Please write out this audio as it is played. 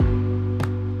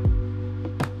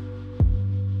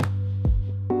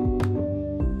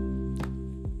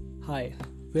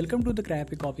Welcome to the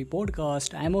Crappy Copy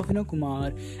podcast. I'm Avinav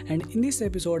Kumar, and in this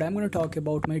episode, I'm going to talk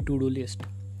about my to-do list.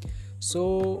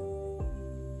 So,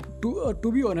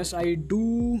 to be honest, I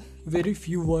do very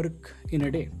few work in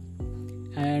a day,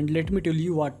 and let me tell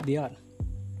you what they are.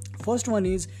 First one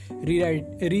is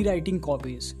rewriting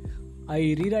copies.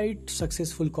 I rewrite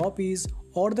successful copies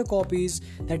or the copies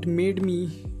that made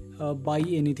me buy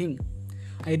anything.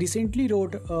 I recently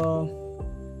wrote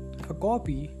a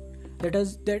copy that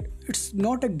it's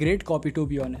not a great copy, to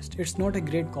be honest. It's not a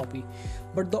great copy,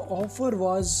 but the offer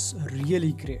was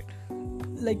really great.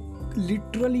 Like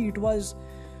literally, it was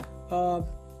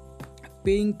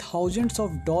paying thousands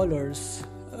of dollars.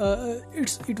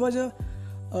 It was a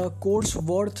course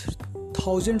worth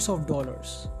thousands of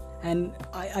dollars, and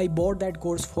I bought that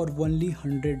course for only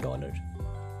 $100.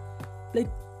 Like,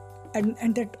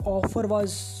 and that offer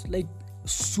was like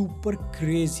super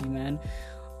crazy, man.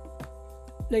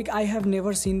 Like, I have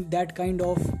never seen that kind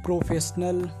of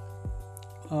professional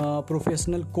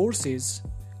courses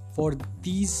for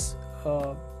these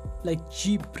like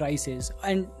cheap prices.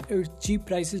 And cheap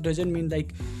prices doesn't mean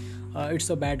like it's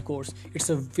a bad course. It's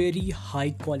a very high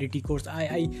quality course.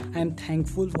 I am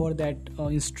thankful for that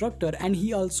instructor, and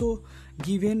he also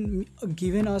given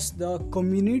us the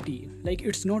community. Like,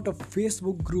 it's not a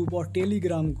Facebook group or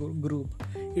Telegram group.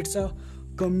 It's a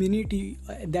community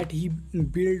that he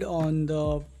built on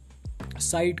the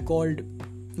site called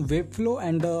Webflow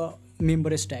and the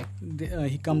member stack.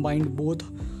 He combined both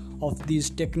of these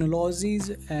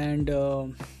technologies and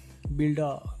build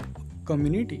a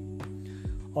community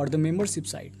or the membership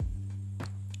site.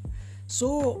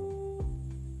 So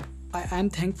I am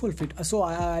thankful for it. So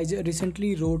I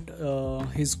recently wrote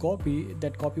his copy.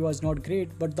 That copy was not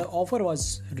great, but the offer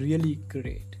was really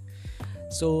great.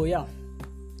 So yeah,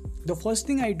 the first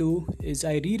thing I do is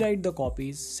I rewrite the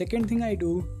copies. Second thing I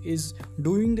do is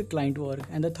doing the client work,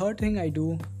 and the third thing I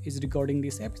do is recording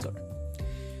this episode.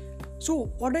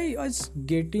 So what I was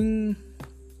getting,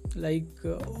 like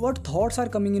what thoughts are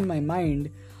coming in my mind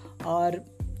are,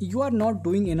 you are not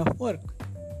doing enough work.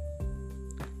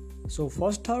 So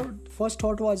first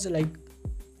thought was like,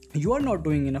 you are not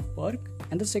doing enough work,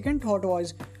 and the second thought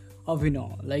was,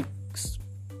 like,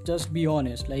 just be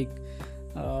honest, like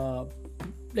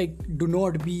do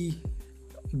not be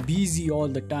busy all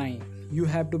the time. You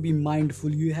have to be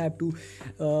mindful. You have to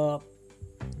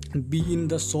be in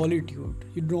the solitude.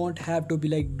 You don't have to be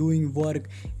like doing work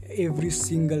every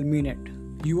single minute.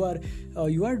 You are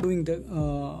doing the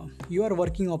you are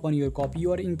working upon your copy.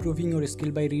 You are improving your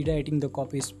skill by rewriting the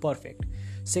copy is perfect.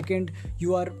 Second,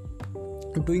 you are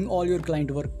doing all your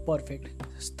client work perfect.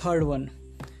 Third one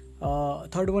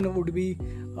would be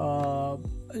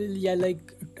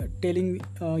like telling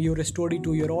your story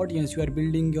to your audience. You are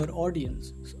building your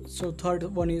audience. So third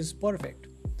one is perfect.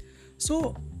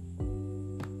 So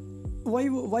why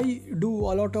do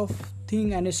a lot of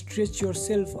thing and stretch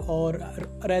yourself, or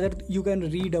rather you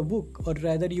can read a book, or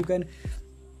rather you can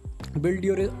build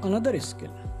your another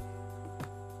skill.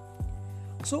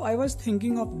 So I was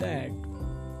thinking of that,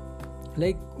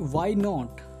 like why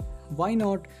not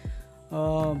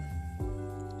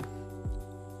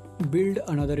build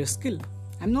another skill.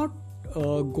 I'm not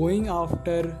going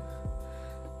after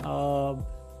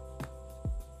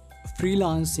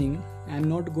freelancing. I'm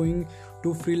not going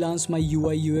to freelance my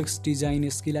UI UX design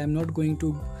skill. I'm not going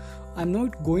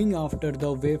after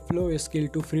the Webflow skill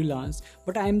to freelance,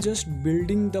 but I'm just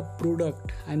building the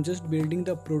product. I'm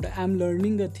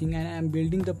learning the thing, and I'm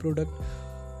building the product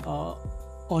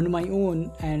on my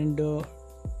own, and to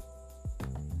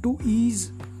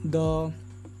ease the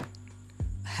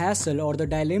hassle or the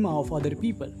dilemma of other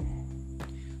people.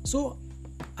 So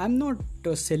I'm not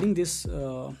selling this.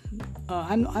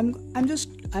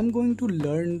 I'm going to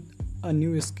learn a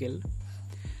new skill,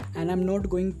 and I'm not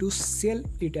going to sell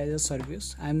it as a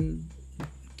service. I'm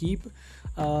keep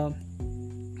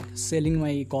selling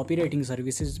my copywriting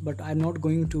services, but I'm not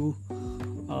going to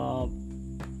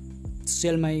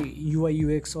sell my UI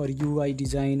UX or UI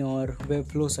design or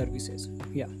Webflow services.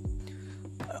 Yeah,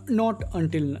 not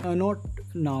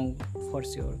now for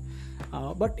sure,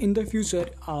 but in the future,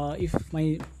 if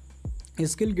my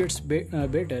skill gets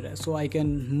better, so I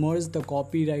can merge the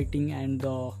copywriting and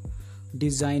the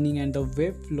designing and the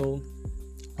Webflow,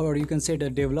 or you can say the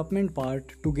development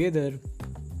part together,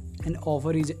 and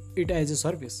offer it as a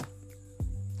service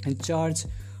and charge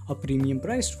a premium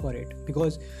price for it,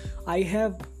 because I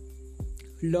have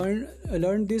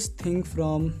learned this thing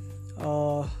from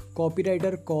a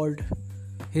copywriter called,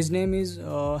 his name is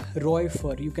Roy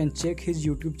Fur. You can check his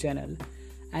YouTube channel,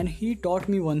 and he taught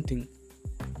me one thing,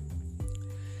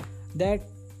 that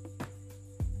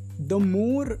the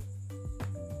more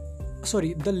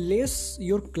the less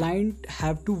your client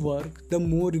have to work, the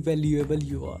more valuable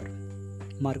you are.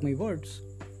 Mark my words.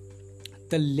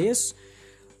 The less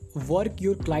work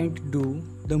your client do,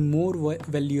 the more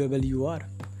valuable you are.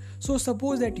 So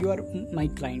suppose that you are my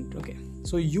client. Okay,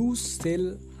 so you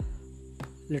sell,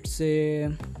 let's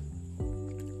say,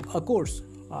 a course.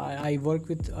 I work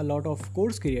with a lot of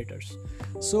course creators.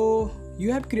 So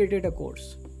you have created a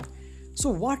course. So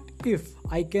what if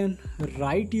I can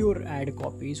write your ad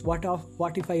copies? What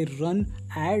if I run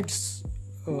ads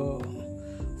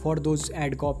for those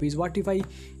ad copies? What if I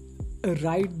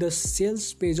write the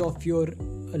sales page of your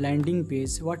landing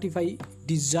page? What if I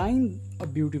design a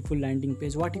beautiful landing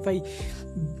page? What if I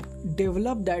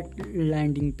develop that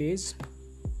landing page?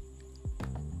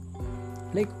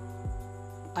 Like,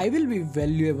 I will be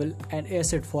valuable and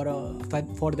asset for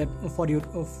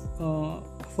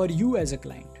you as a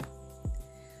client.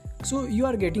 So you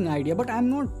are getting idea, but I'm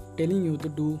not telling you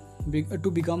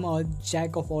to become a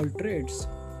jack of all trades,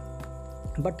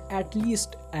 but at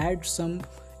least add some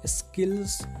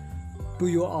skills to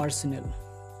your arsenal.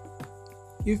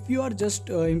 If you are just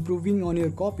improving on your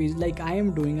copies like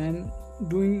I'm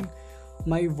doing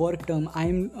my work term,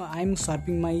 I'm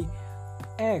sharpening my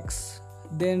X,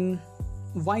 then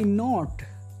why not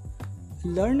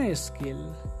learn a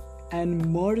skill and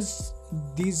merge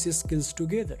these skills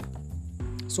together?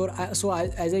 As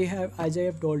I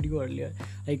have told you earlier,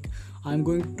 like, I'm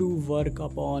going to work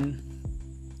upon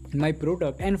my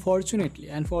product, and fortunately,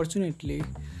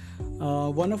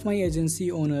 one of my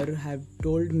agency owner have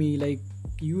told me, like,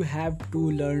 you have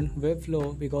to learn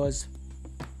Webflow, because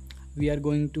we are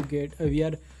going to get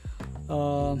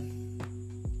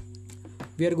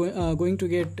going to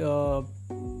get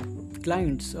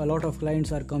clients. A lot of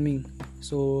clients are coming,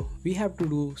 so we have to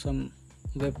do some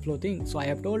Webflow thing. So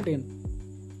I told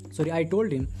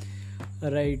him,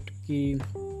 right,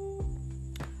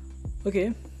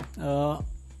 okay,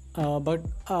 but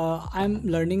I'm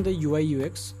learning the UI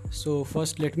UX, so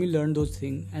first let me learn those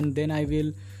things, and then I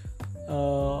will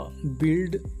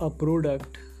build a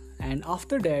product, and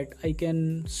after that I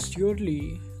can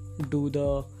surely do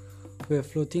the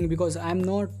Webflow thing, because I'm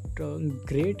not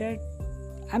great at,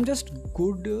 I'm just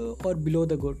good or below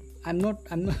the good. I'm not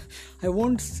I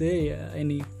won't say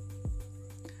any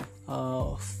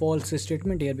false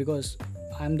statement here, because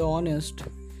I'm the honest.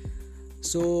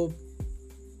 So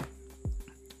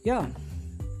yeah,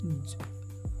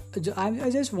 I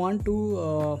just want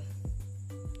to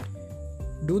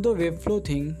do the Webflow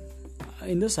thing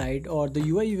in the side, or the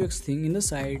UI UX thing in the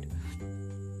side,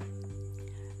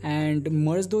 and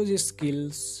merge those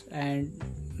skills and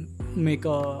make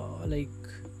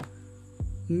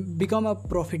become a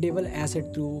profitable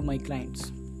asset to my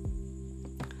clients.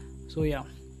 So yeah,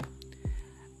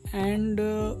 and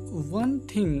one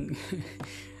thing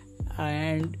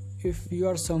and if you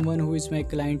are someone who is my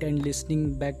client and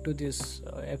listening back to this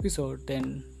episode,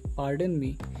 then pardon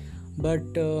me, but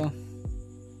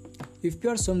if you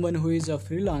are someone who is a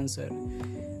freelancer,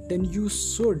 then you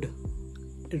should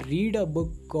read a book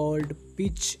called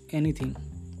Pitch Anything.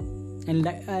 And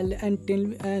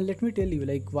let me tell you,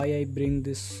 like, why I bring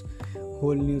this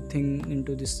whole new thing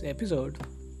into this episode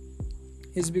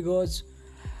is because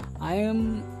I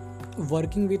am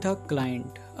working with a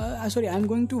client. I'm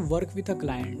going to work with a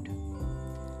client,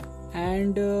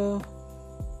 and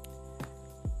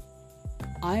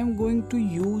I am going to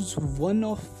use one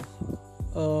of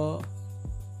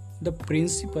the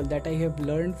principle that I have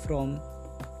learned from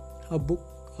a book,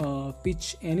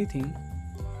 Pitch Anything,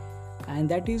 and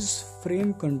that is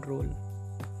frame control,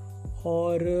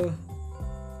 or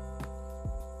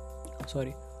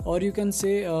you can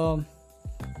say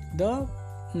the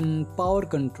power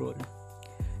control.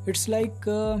 It's like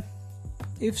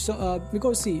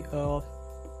because see,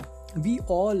 we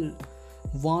all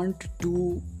want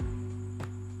to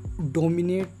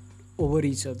dominate over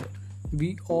each other.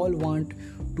 We all want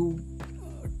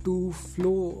to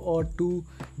flow, or to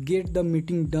get the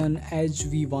meeting done as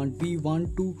we want. We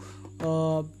want to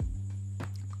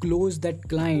close that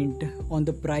client on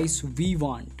the price we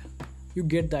want. You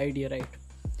get the idea, right?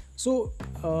 So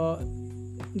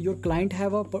your client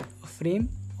have a frame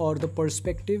or the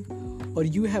perspective, or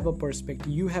you have a perspective,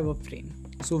 you have a frame.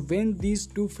 So when these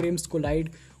two frames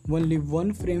collide, only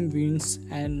one frame wins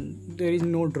and there is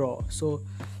no draw. So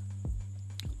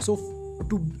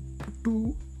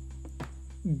to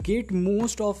get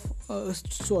most of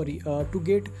to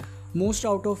get most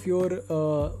out of your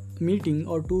meeting,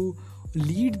 or to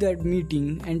lead that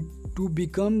meeting and to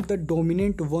become the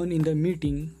dominant one in the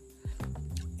meeting,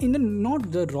 in the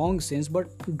not the wrong sense, but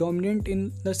dominant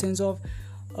in the sense of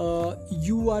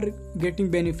you are getting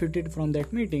benefited from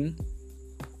that meeting.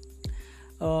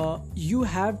 you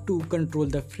have to control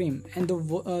the frame, and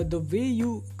the way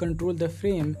you control the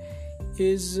frame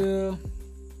is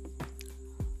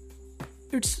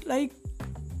it's like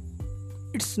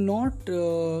it's not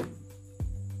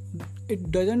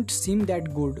it doesn't seem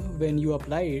that good when you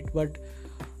apply it, but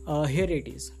here it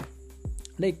is.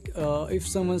 Like if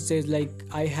someone says like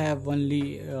I have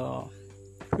only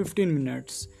 15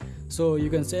 minutes, so you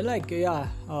can say like yeah,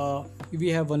 we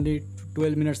have only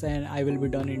 12 minutes and I will be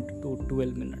done in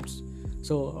 12 minutes,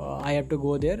 so I have to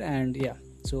go there, and yeah,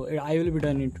 so I will be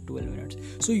done in 12 minutes.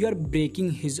 So you are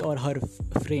breaking his or her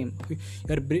frame, you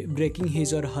are breaking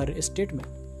his or her statement.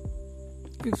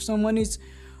 If someone is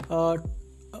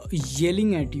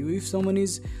yelling at you, if someone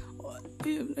is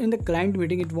in the client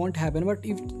meeting, it won't happen, but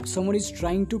if someone is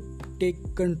trying to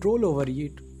take control over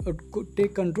you,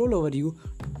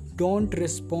 don't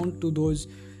respond to those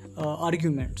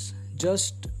arguments.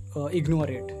 Just ignore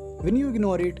it. When you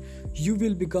ignore it, you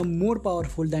will become more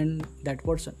powerful than that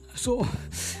person. So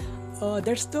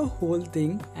that's the whole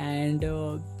thing. And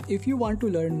if you want to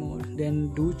learn more,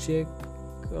 then do check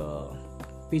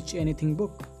Pitch Anything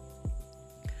book.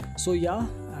 So yeah,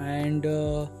 and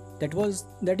that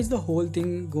is the whole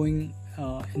thing going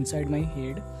inside my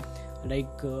head,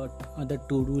 like the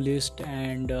to-do list,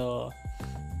 and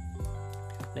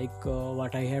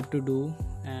what I have to do.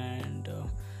 And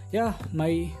yeah,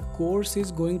 my course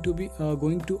is going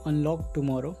to unlock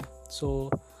tomorrow, so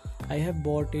I have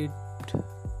bought it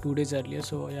 2 days earlier.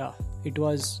 So yeah, it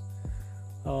was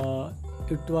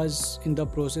in the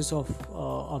process of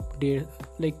update.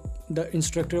 Like the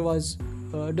instructor was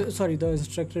the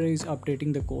instructor is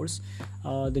updating the course.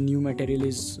 The new material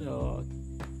is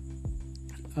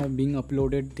being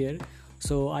uploaded there,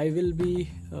 so I will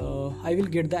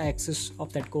get the access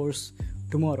of that course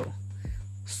tomorrow.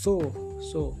 So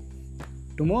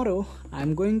tomorrow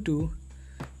I'm going to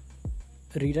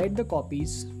rewrite the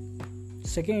copies.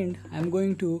 Second, I'm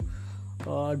going to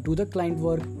do the client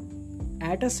work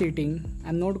at a sitting.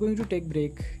 I'm not going to take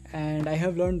break, and I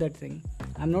have learned that thing.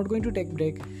 I'm not going to take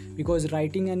break because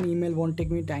writing an email won't take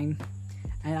me time,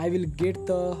 and I will get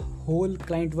the whole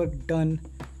client work done.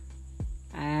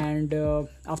 And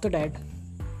after that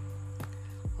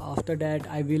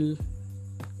I will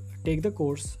take the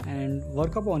course and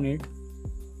work upon it,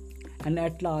 and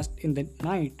at last in the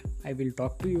night I will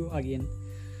talk to you again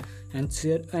and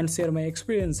share my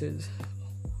experiences.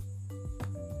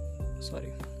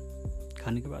 Sorry,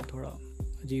 खाने के बाद थोड़ा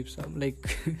अजीब सा like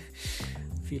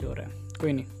feel हो रहा है,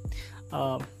 कोई नहीं.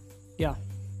 Yeah,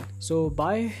 so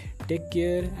bye, take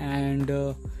care, and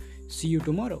see you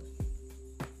tomorrow.